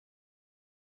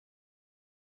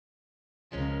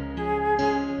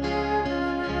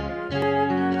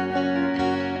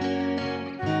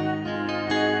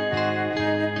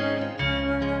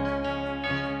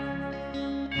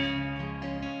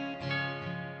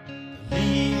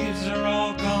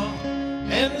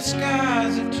the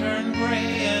skies have turned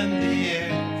gray and the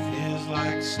air feels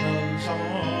like snow's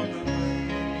on the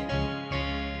way.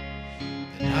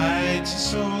 The nights are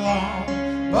so long,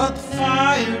 but the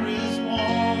fire is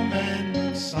warm and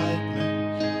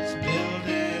excitement is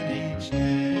building each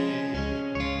day.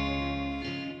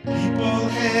 People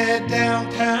head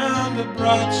downtown to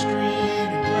Broad Street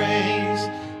and Grace.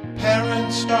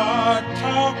 Parents start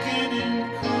talking in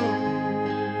code.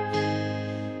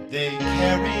 They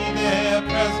carry their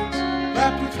presents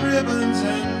wrapped with ribbons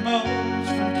and bows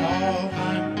from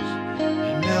Thalhimers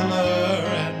and Miller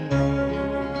and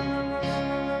Rhoades.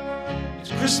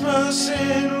 It's Christmas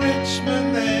in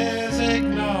Richmond, there's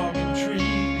eggnog and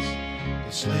trees,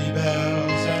 the sleigh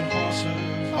bells and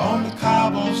horses on the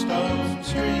cobblestone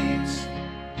streets.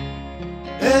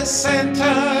 There's Santa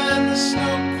and the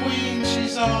Snow Queen,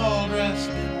 she's all dressed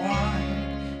in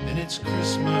white, and it's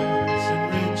Christmas in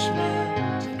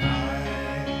Richmond tonight.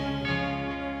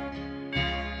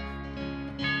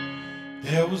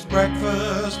 There was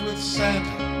breakfast with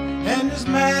Santa and his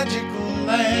magical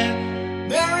land.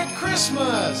 Merry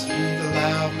Christmas, he'd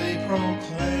loudly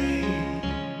proclaim.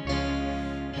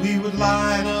 We would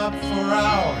line up for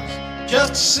hours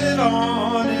just to sit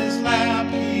on his lap.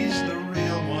 He's the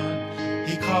real one,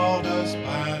 he called us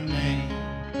by name.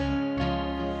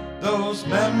 Those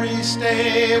memories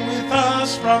stay with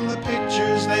us from the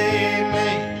pictures they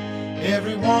made,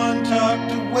 everyone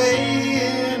tucked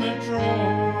away in a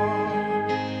drawer.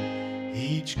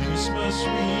 Each Christmas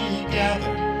we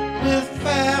gather with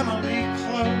family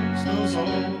close, those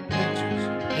old pictures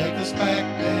take us back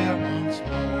there once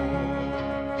more.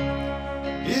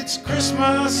 It's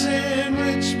Christmas in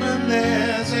Richmond,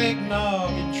 there's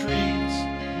eggnog and treats,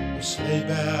 with sleigh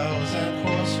bells and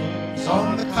horses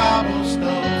on the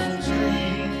cobblestone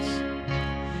streets.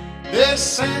 There's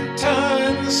Santa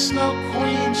and the Snow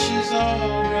Queen, she's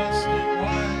all dressed in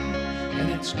white, and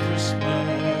it's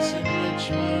Christmas in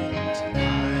Richmond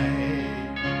tonight.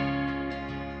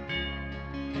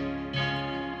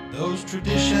 Those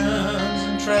traditions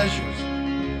and treasures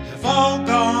have all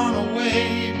gone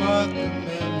away, but the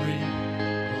memory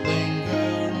will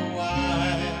linger a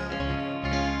while.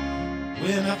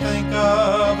 When I think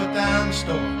of a dime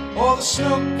store, or the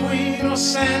Snow Queen, or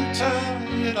Santa,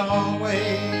 it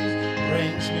always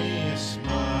brings me a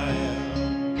smile.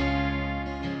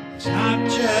 It's not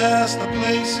just the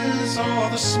places or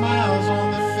the smiles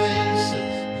on the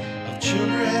faces of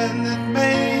children that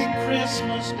make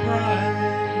Christmas bright.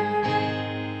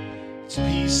 It's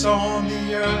peace on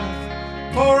the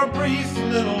earth for a brief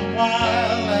little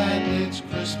while, and it's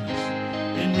Christmas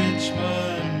in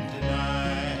Richmond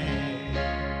tonight.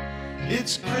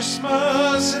 It's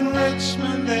Christmas in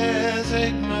Richmond, there's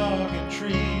eggnog and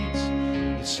treats,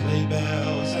 with sleigh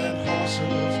bells and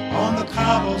horses on the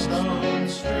cobblestone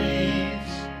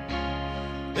streets.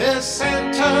 There's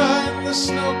Santa and the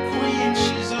Snow Queen,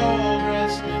 she's all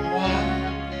dressed in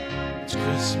white. It's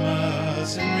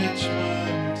Christmas in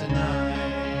Richmond tonight.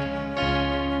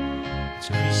 It's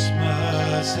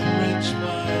Christmas in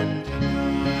Richmond tonight.